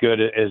bit as good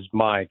as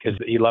mine because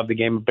he loved the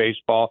game of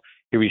baseball.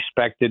 He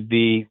respected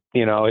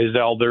his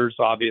elders,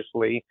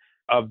 obviously,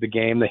 of the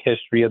game, the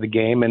history of the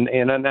game. And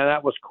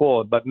that was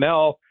cool. But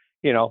Mel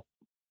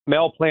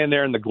playing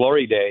there in the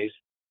glory days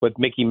with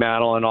Mickey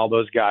Mantle and all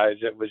those guys,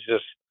 it was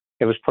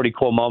a pretty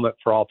cool moment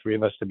for all three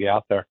of us to be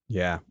out there.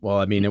 Yeah. Well,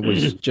 I mean, it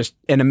was just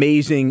an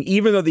amazing,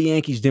 even though the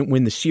Yankees didn't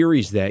win the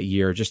series that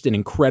year, just an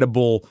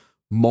incredible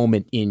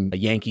moment in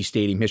Yankee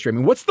Stadium history. I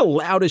mean, what's the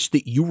loudest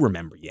that you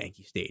remember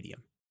Yankee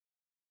Stadium?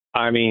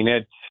 I mean,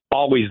 it's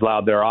always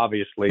loud there,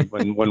 obviously,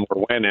 when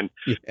we're winning.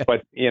 Yeah.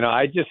 But,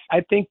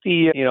 I think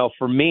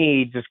for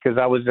me, just because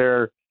I was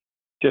there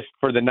just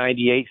for the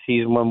 98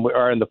 season when we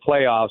are in the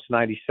playoffs,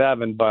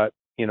 97, but,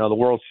 the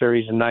World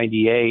Series in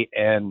 98.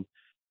 And,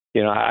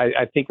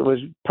 I think it was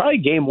probably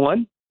game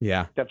one.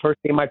 Yeah. That first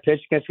game I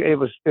pitched against, it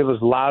was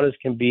loud as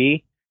can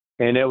be.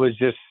 And it was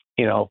just,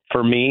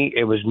 for me,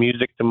 it was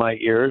music to my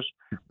ears.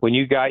 When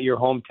you got your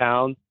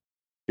hometown,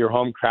 your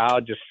home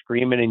crowd just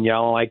screaming and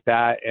yelling like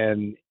that.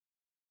 And,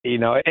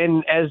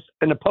 and as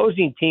an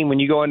opposing team, when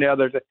you go into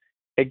others,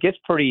 it gets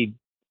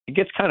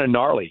kind of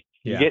gnarly.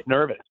 You get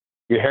nervous.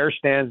 Your hair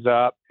stands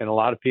up and a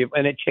lot of people,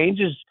 and it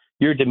changes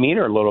your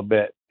demeanor a little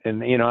bit.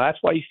 And, that's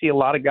why you see a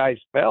lot of guys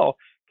fail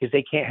because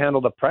they can't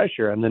handle the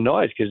pressure and the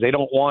noise because they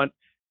don't want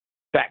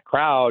that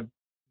crowd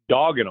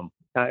dogging them.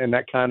 And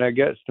that kind of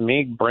gets to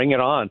me, bring it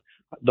on.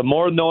 The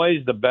more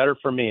noise, the better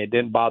for me. It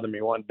didn't bother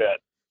me one bit.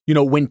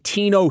 When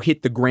Tino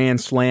hit the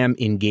grand slam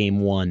in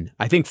game one,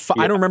 I think,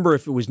 I don't remember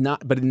if it was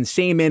not, but in the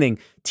same inning,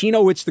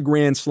 Tino hits the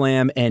grand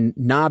slam and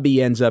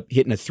Nobby ends up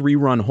hitting a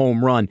 3-run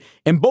home run.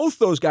 And both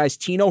those guys,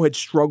 Tino had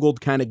struggled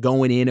kind of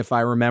going in, if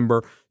I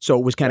remember. So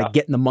it was kind of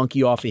getting the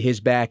monkey off of his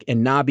back.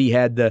 And Nobby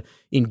had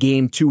in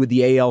game 2 of the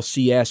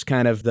ALCS,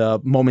 kind of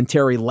the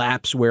momentary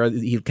lapse where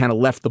he kind of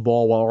left the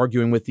ball while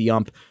arguing with the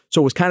ump.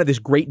 So it was kind of this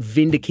great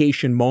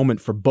vindication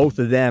moment for both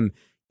of them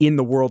in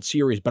the World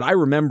Series. But I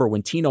remember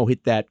when Tino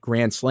hit that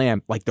grand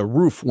slam, like the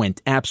roof went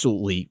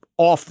absolutely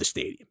off the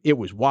stadium. It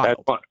was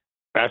wild.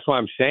 That's what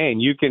I'm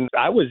saying.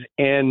 I was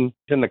in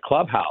the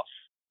clubhouse.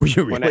 Were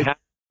you really? When it happened,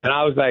 and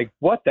I was like,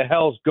 what the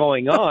hell's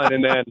going on?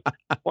 And then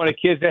one of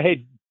the kids said,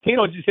 hey,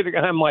 Tino just hit the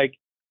guy. I'm like,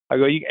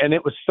 and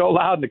it was so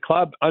loud in the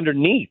club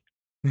underneath.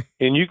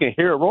 And you can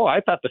hear it roll. I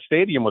thought the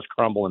stadium was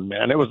crumbling,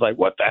 man. It was like,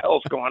 what the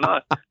hell's going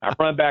on? I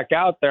run back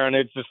out there and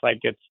it's just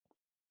like,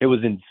 it was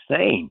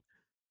insane,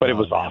 but it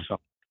was awesome.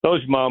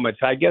 Those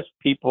moments, I guess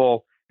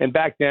people, and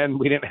back then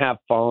we didn't have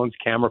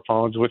camera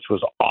phones, which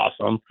was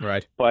awesome.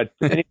 Right. But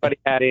if anybody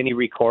had any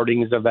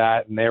recordings of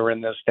that and they were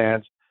in the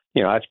stands,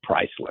 that's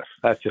priceless.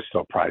 That's just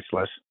so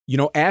priceless.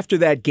 After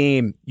that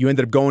game, you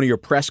ended up going to your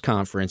press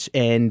conference.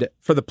 And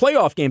for the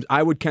playoff games,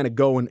 I would kind of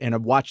go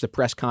and watch the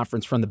press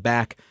conference from the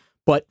back.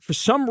 But for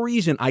some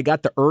reason, I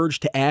got the urge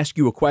to ask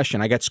you a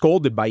question. I got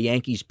scolded by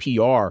Yankees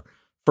PR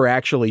for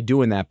actually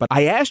doing that. But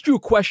I asked you a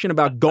question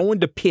about going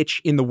to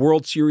pitch in the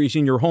World Series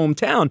in your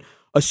hometown,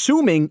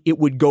 assuming it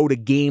would go to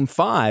Game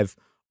 5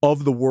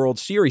 of the World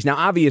Series. Now,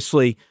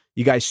 obviously,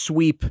 you guys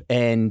sweep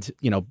and,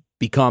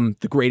 become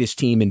the greatest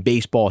team in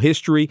baseball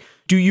history.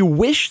 Do you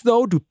wish,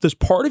 though, does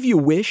part of you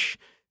wish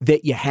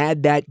that you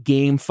had that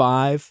Game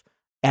 5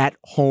 at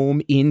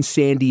home in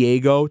San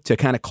Diego to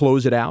kind of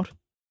close it out?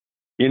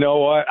 You know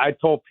what? I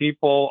told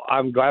people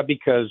I'm glad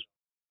because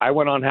I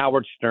went on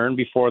Howard Stern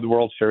before the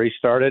World Series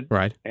started.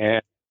 Right.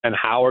 And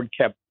Howard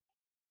kept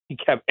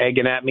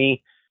egging at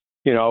me,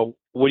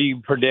 what do you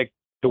predict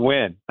to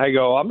win? I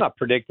go, I'm not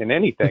predicting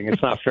anything.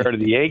 It's not fair to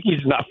the Yankees.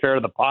 It's not fair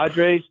to the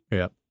Padres.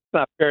 Yeah. It's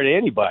not fair to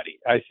anybody.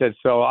 I said,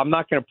 so I'm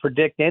not going to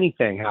predict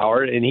anything,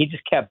 Howard. And he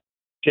just kept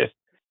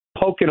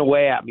poking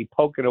away at me.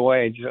 And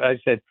I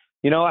said,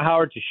 you know,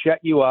 Howard, to shut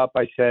you up,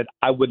 I said,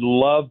 I would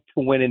love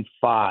to win in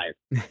 5.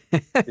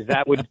 'Cause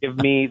that would give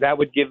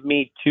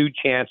me 2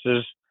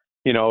 chances,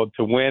 you know,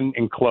 to win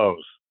and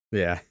close.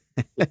 Yeah.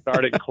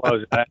 Start and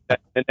close.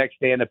 The next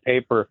day in the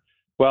paper,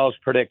 Wells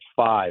predicts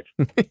 5.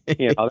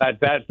 You know,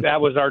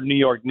 that was our New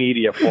York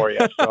media for you.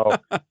 So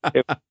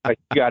it was like,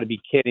 you got to be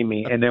kidding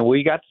me. And then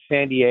we got to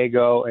San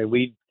Diego,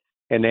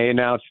 and they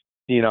announced,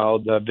 you know,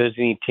 the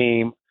visiting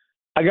team.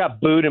 I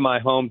got booed in my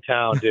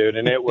hometown, dude,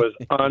 and it was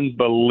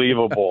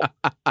unbelievable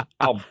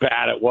how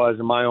bad it was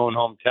in my own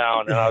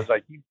hometown. And I was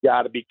like, you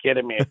got to be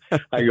kidding me.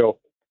 I go,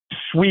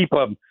 sweep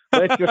them.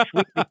 Let's just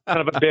sweep these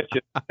son of a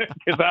bitches,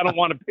 because I don't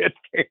want to pitch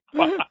game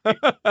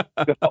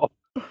 5. So,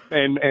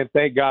 and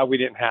thank God we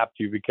didn't have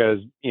to, because,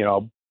 you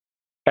know,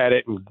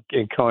 Pettit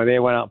and Cohen, they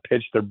went out and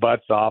pitched their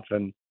butts off,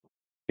 and,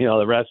 you know,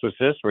 the rest was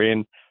history.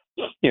 And,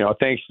 you know,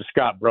 thanks to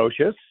Scott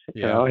Brocious,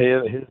 you know,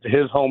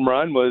 his home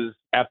run was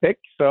epic.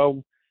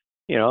 So,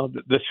 you know,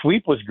 the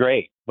sweep was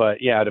great.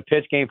 But, yeah, to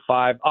pitch game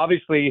 5,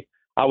 obviously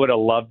I would have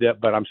loved it,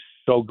 but I'm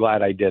so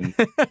glad I didn't.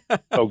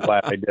 So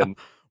glad I didn't.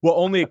 Well,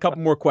 only a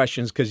couple more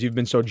questions because you've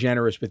been so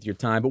generous with your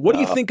time. But what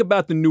do you think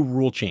about the new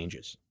rule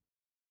changes?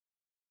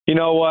 You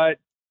know what,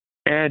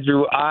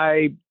 Andrew?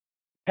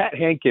 Pat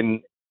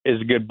Henkin is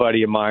a good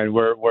buddy of mine.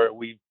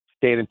 We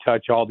stayed in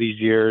touch all these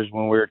years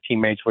when we were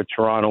teammates with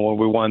Toronto when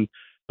we won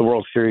the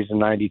World Series in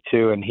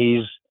 '92, and he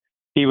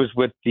was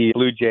with the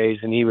Blue Jays,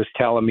 and he was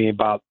telling me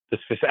about this.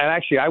 And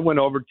actually, I went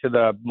over to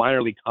the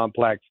minor league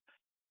complex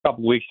a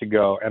couple of weeks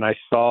ago, and I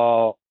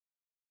saw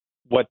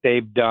what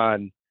they've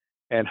done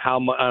and how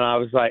much. And I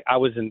was like, I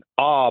was in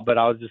awe, but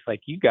I was just like,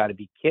 you got to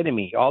be kidding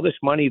me! All this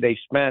money they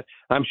spent.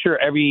 I'm sure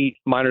every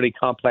minor league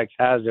complex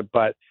has it,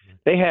 but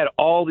they had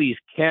all these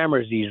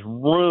cameras, these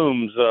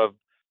rooms of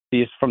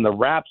these from the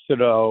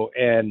Rhapsody,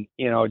 and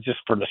you know, just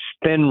for the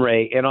spin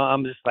rate. And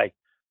I'm just like,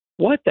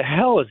 what the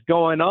hell is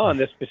going on in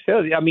this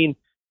facility? I mean,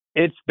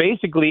 it's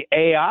basically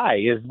AI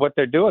is what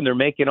they're doing. They're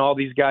making all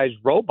these guys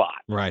robots.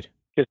 Right.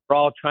 Because they're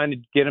all trying to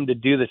get them to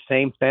do the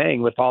same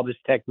thing with all this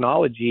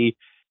technology.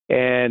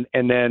 And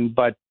then,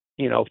 but,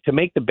 you know, to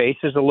make the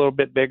bases a little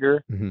bit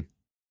bigger,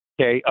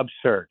 okay,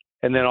 absurd.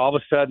 And then all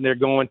of a sudden they're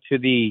going to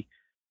the,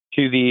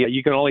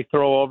 you can only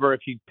throw over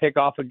if you try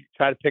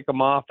to pick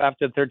them off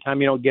after the third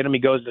time you don't get him, he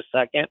goes to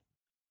second.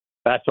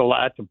 That's a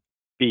lot of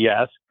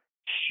BS.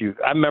 Shoot,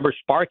 I remember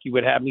Sparky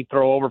would have me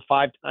throw over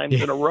 5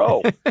 times in a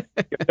row.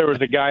 If there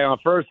was a guy on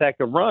first that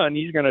could run,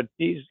 he's gonna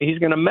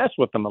mess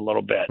with them a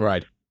little bit,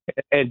 right?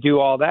 And do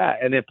all that,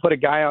 and then put a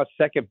guy on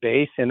second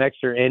base in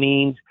extra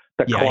innings.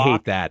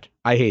 Clock.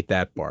 I hate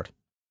that part.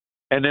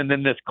 And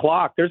then this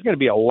clock, there's going to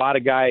be a lot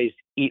of guys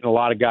eating a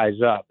lot of guys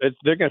up. This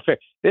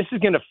is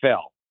going to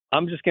fail.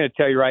 I'm just going to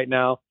tell you right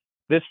now,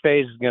 this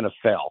phase is going to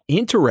fail.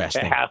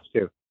 Interesting. It has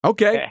to.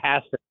 Okay. It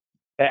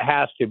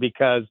has to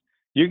because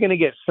you're going to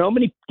get so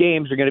many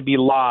games are going to be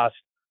lost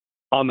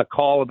on the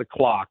call of the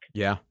clock.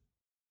 Yeah.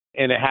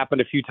 And it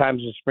happened a few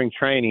times in spring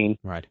training.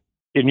 Right.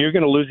 And you're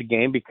going to lose a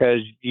game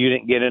because you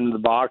didn't get into the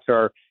box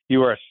or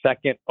you were a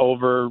second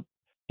over.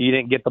 You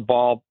didn't get the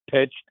ball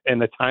pitched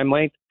and the time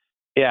length.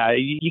 Yeah,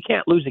 you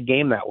can't lose a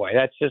game that way.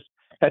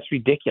 That's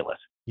ridiculous.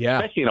 Yeah.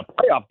 Especially in a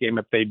playoff game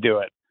if they do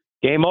it.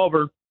 Game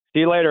over. See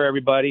you later,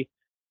 everybody.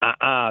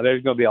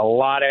 There's going to be a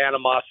lot of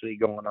animosity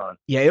going on.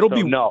 Yeah,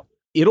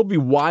 it'll be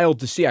wild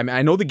to see. I mean,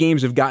 I know the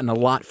games have gotten a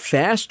lot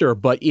faster,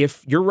 but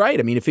if you're right,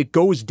 I mean, if it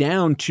goes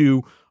down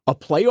to a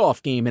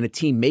playoff game and a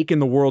team making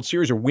the World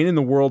Series or winning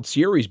the World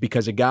Series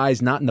because a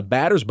guy's not in the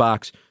batter's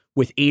box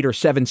with 8 or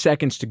 7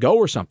 seconds to go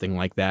or something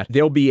like that,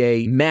 there'll be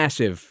a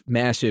massive,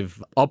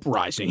 massive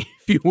uprising,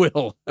 if you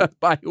will,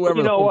 by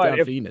whoever the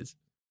hometown fiend is.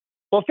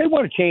 Well, if they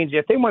want to change it,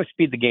 if they want to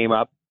speed the game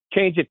up,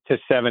 change it to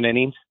 7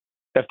 innings.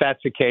 If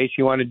that's the case,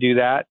 you want to do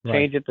that,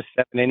 change it to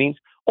 7 innings.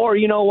 Or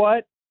you know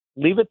what?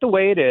 Leave it the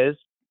way it is.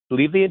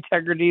 Leave the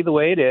integrity the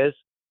way it is.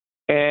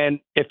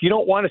 And if you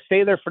don't want to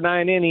stay there for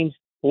 9 innings,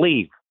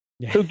 leave.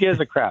 Who gives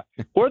a crap?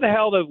 Where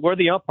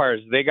the umpires?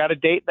 They got a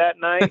date that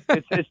night?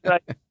 It's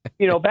like,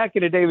 you know, back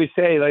in the day we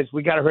say, like,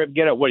 we got to hurry up,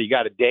 get it. What, you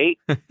got a date?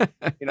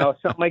 You know,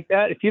 something like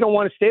that. If you don't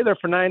want to stay there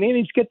for 9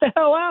 innings, get the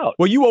hell out.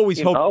 Well, you always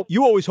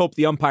hope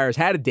the umpires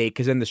had a date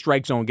because then the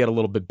strike zone get a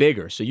little bit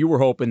bigger. So you were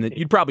hoping that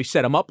you'd probably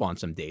set them up on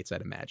some dates,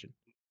 I'd imagine.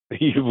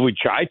 We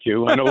try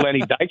to. I know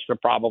Lenny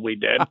Dykstra probably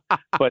did,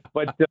 but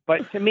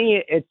to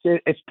me,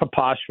 it's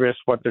preposterous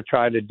what they're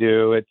trying to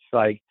do. It's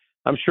like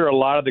I'm sure a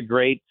lot of the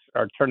greats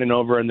are turning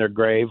over in their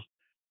grave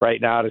right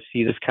now to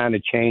see this kind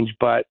of change.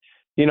 But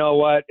you know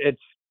what?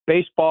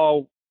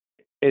 Baseball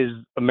is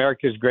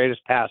America's greatest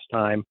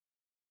pastime.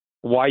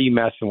 Why are you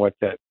messing with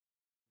it?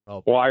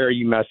 Oh. Why are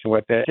you messing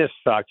with it? It just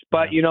sucks.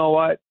 But you know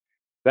what?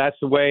 That's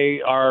the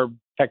way our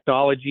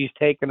technology's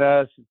taken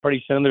us.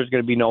 Pretty soon there's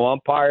going to be no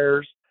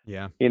umpires.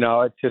 Yeah. You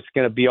know, it's just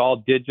going to be all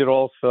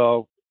digital.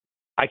 So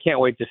I can't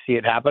wait to see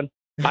it happen.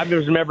 I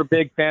was never a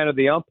big fan of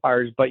the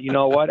umpires, but you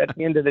know what? At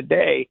the end of the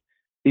day,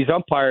 these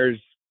umpires,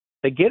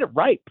 they get it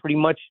right pretty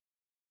much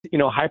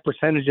high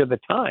percentage of the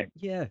time.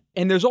 Yeah.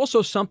 And there's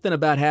also something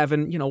about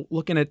having,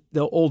 looking at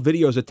the old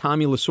videos of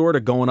Tommy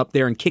Lasorda going up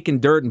there and kicking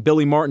dirt and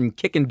Billy Martin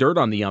kicking dirt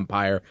on the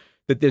umpire,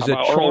 that there's a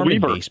charm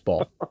in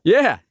baseball.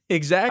 Yeah,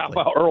 exactly.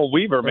 How about Earl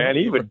Weaver,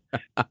 man?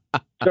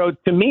 So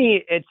to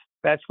me,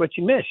 that's what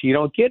you miss. You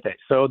don't get it.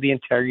 So the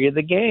integrity of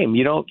the game,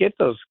 you don't get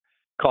those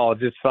calls.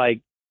 It's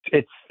like,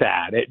 it's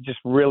sad. It just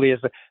really is.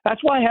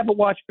 That's why I haven't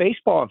watched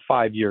baseball in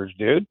 5 years,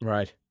 dude.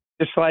 Right.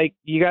 It's like,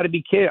 you got to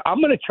be kidding.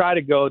 I'm going to try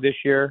to go this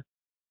year.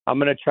 I'm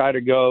going to try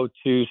to go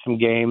to some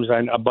games.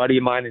 A buddy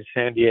of mine in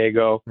San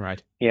Diego.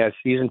 Right. Yeah,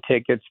 season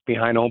tickets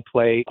behind home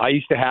plate. I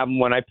used to have them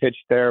when I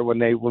pitched there.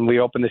 When we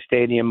opened the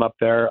stadium up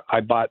there,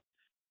 I bought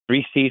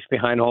 3 seats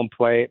behind home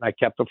plate. And I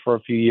kept them for a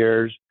few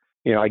years.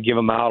 I give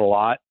them out a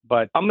lot.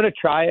 But I'm going to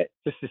try it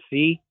just to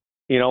see.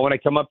 When I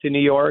come up to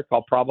New York,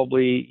 I'll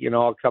probably,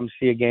 I'll come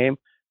see a game.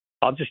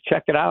 I'll just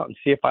check it out and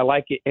see if I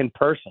like it in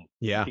person.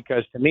 Yeah.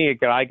 Because to me,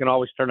 I can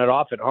always turn it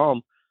off at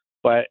home.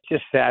 But it's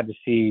just sad to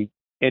see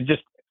it.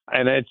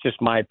 And it's just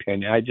my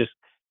opinion. I just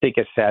think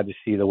it's sad to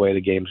see the way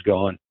the game's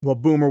going. Well,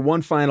 Boomer,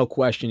 one final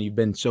question. You've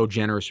been so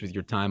generous with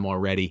your time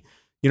already.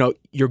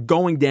 You're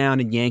going down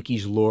in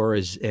Yankees lore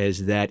as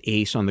that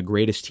ace on the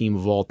greatest team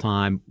of all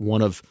time,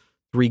 one of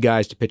 3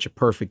 guys to pitch a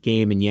perfect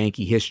game in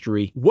Yankee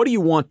history. What do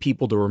you want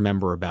people to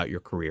remember about your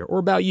career or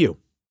about you?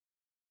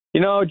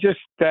 Just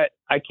that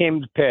I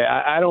came to pitch.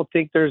 I don't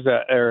think there's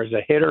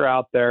a hitter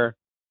out there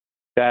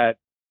that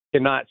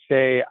cannot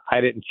say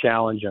I didn't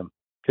challenge him.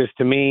 Because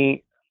to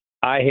me,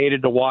 I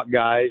hated to walk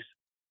guys.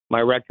 My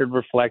record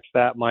reflects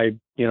that. My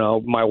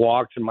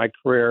walks and my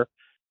career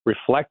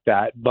reflect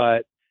that.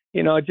 But,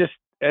 just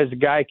as a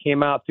guy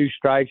came out through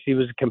strikes, he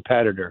was a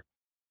competitor.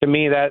 To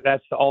me,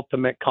 that's the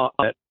ultimate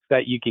compliment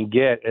that you can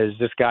get is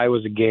this guy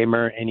was a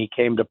gamer and he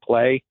came to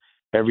play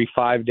every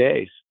 5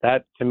 days.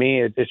 That, to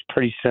me, it's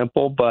pretty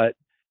simple. But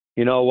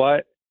you know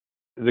what?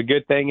 The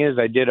good thing is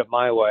I did it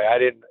my way. I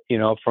didn't,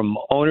 from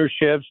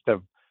ownerships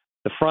to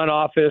the front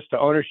office to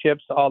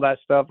ownerships to all that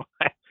stuff,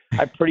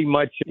 I pretty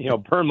much,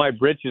 burned my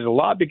britches a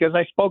lot because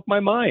I spoke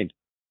my mind.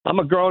 I'm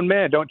a grown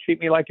man. Don't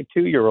treat me like a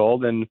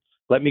 2-year-old and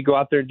let me go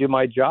out there and do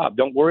my job.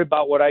 Don't worry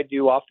about what I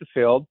do off the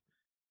field.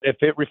 If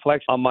it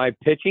reflects on my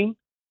pitching,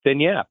 then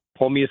yeah,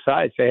 pull me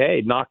aside, say,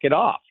 hey, knock it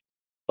off.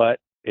 But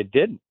it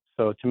didn't.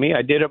 So to me,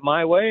 I did it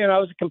my way and I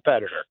was a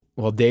competitor.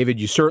 Well, David,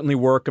 you certainly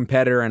were a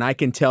competitor, and I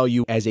can tell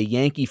you as a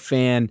Yankee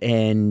fan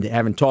and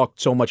having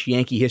talked so much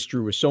Yankee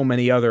history with so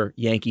many other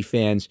Yankee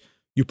fans,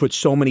 you put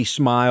so many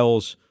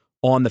smiles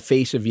on the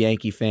face of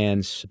Yankee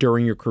fans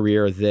during your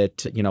career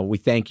that, we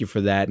thank you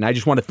for that. And I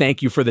just want to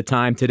thank you for the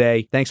time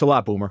today. Thanks a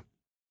lot, Boomer.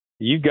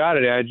 You got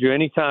it, Andrew.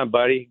 Anytime,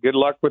 buddy. Good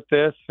luck with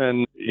this,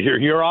 and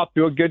you're off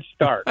to a good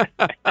start.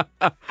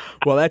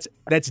 Well,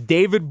 that's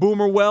David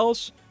Boomer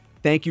Wells.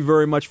 Thank you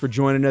very much for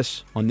joining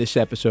us on this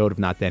episode of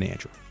Not That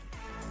Andrew.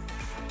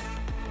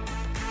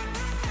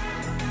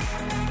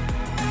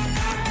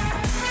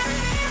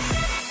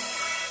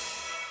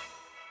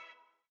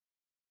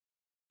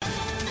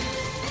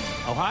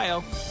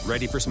 Ohio,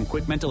 ready for some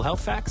quick mental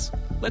health facts?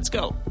 Let's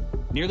go.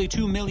 Nearly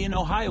 2 million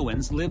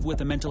Ohioans live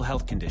with a mental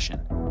health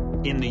condition.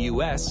 In the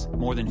U.S.,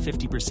 more than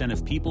 50%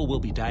 of people will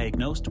be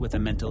diagnosed with a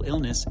mental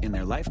illness in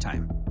their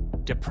lifetime.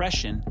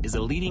 Depression is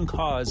a leading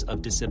cause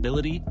of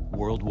disability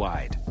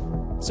worldwide.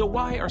 So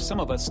why are some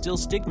of us still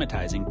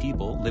stigmatizing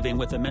people living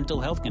with a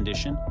mental health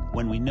condition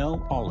when we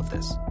know all of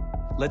this?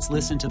 Let's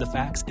listen to the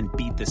facts and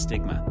beat the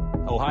stigma.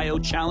 Ohio,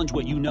 challenge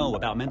what you know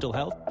about mental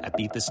health at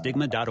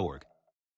beatthestigma.org.